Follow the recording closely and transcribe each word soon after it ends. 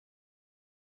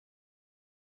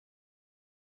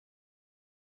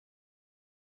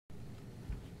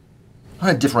I'm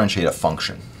going to differentiate a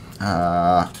function.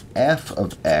 F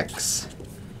of x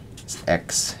is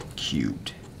x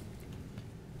cubed.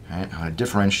 Right, I'm going to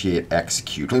differentiate x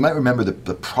cubed. Well, you might remember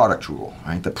the product rule.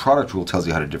 Right? The product rule tells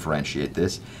you how to differentiate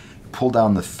this. Pull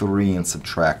down the 3 and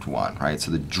subtract 1. Right? So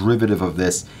the derivative of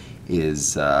this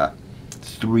is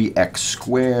 3x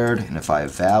squared, and if I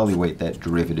evaluate that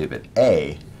derivative at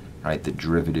a, right, the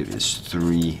derivative is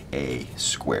 3a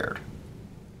squared.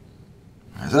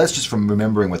 So that's just from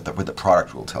remembering what the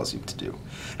product rule tells you to do.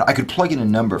 Now I could plug in a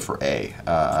number for a.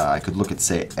 I could look at,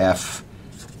 say, f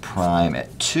prime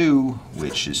at 2,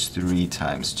 which is 3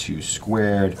 times 2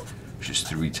 squared, which is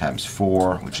 3 times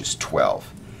 4, which is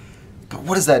 12. But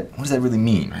what does that really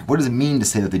mean? Right? What does it mean to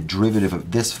say that the derivative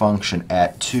of this function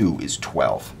at 2 is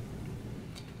 12?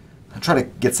 I'll try to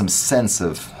get some sense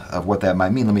of what that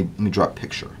might mean. Let me draw a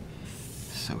picture.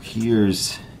 So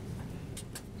here's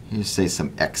say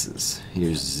some x's.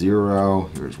 Here's 0,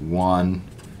 here's 1,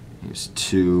 here's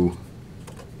 2,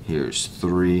 here's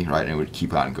 3, right? And it would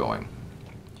keep on going.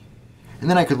 And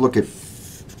then I could look at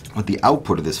what the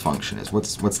output of this function is.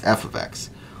 What's f of x?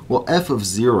 Well, f of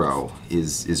 0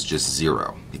 is just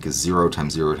 0, because 0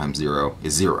 times 0 times 0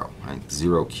 is 0, right?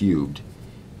 0 cubed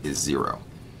is 0.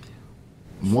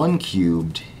 1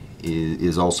 cubed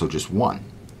is also just 1.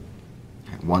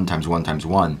 1 times 1 times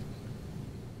 1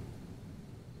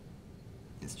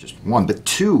 is just 1. But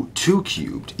 2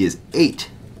 cubed is 8,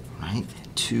 right?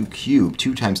 2 cubed,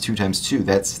 2 times 2 times 2,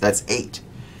 that's 8.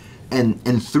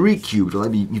 And 3 cubed,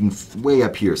 well, you can way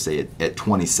up here say it at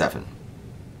 27.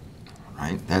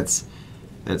 Right? That's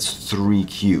 3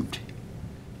 cubed.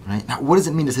 Right? Now, what does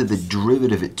it mean to say the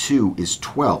derivative at 2 is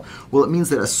 12? Well, it means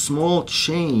that a small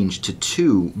change to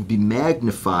 2 would be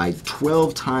magnified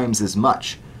 12 times as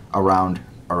much around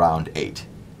 8.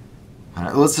 All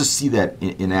right, let's just see that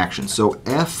in action. So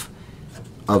f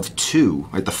of 2,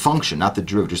 right, the function, not the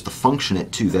derivative, just the function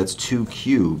at 2, that's 2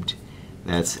 cubed,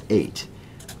 that's 8.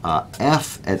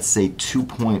 F at, say,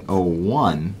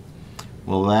 2.01,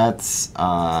 well, that's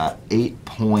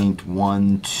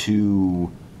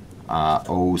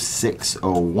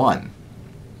 8.120601.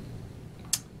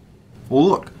 Well,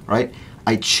 look, right?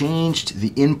 I changed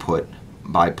the input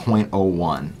by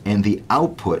 0.01, and the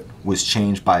output was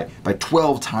changed by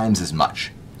 12 times as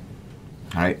much.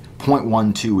 All right?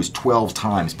 0.12 is 12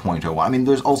 times 0.01. I mean,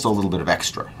 there's also a little bit of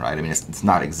extra, right? I mean, it's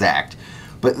not exact.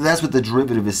 But that's what the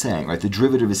derivative is saying, right? The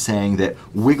derivative is saying that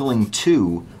wiggling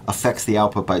 2 affects the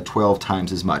output by 12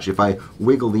 times as much. If I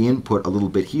wiggle the input a little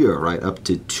bit here, right, up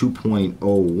to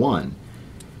 2.01,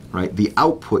 right, the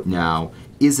output now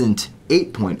isn't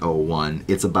 8.01,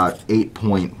 it's about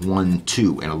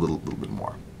 8.12 and a little bit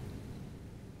more.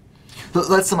 So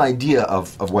that's some idea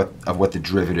of what the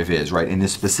derivative is, right, in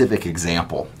this specific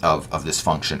example of this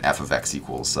function f of x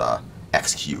equals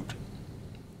x cubed.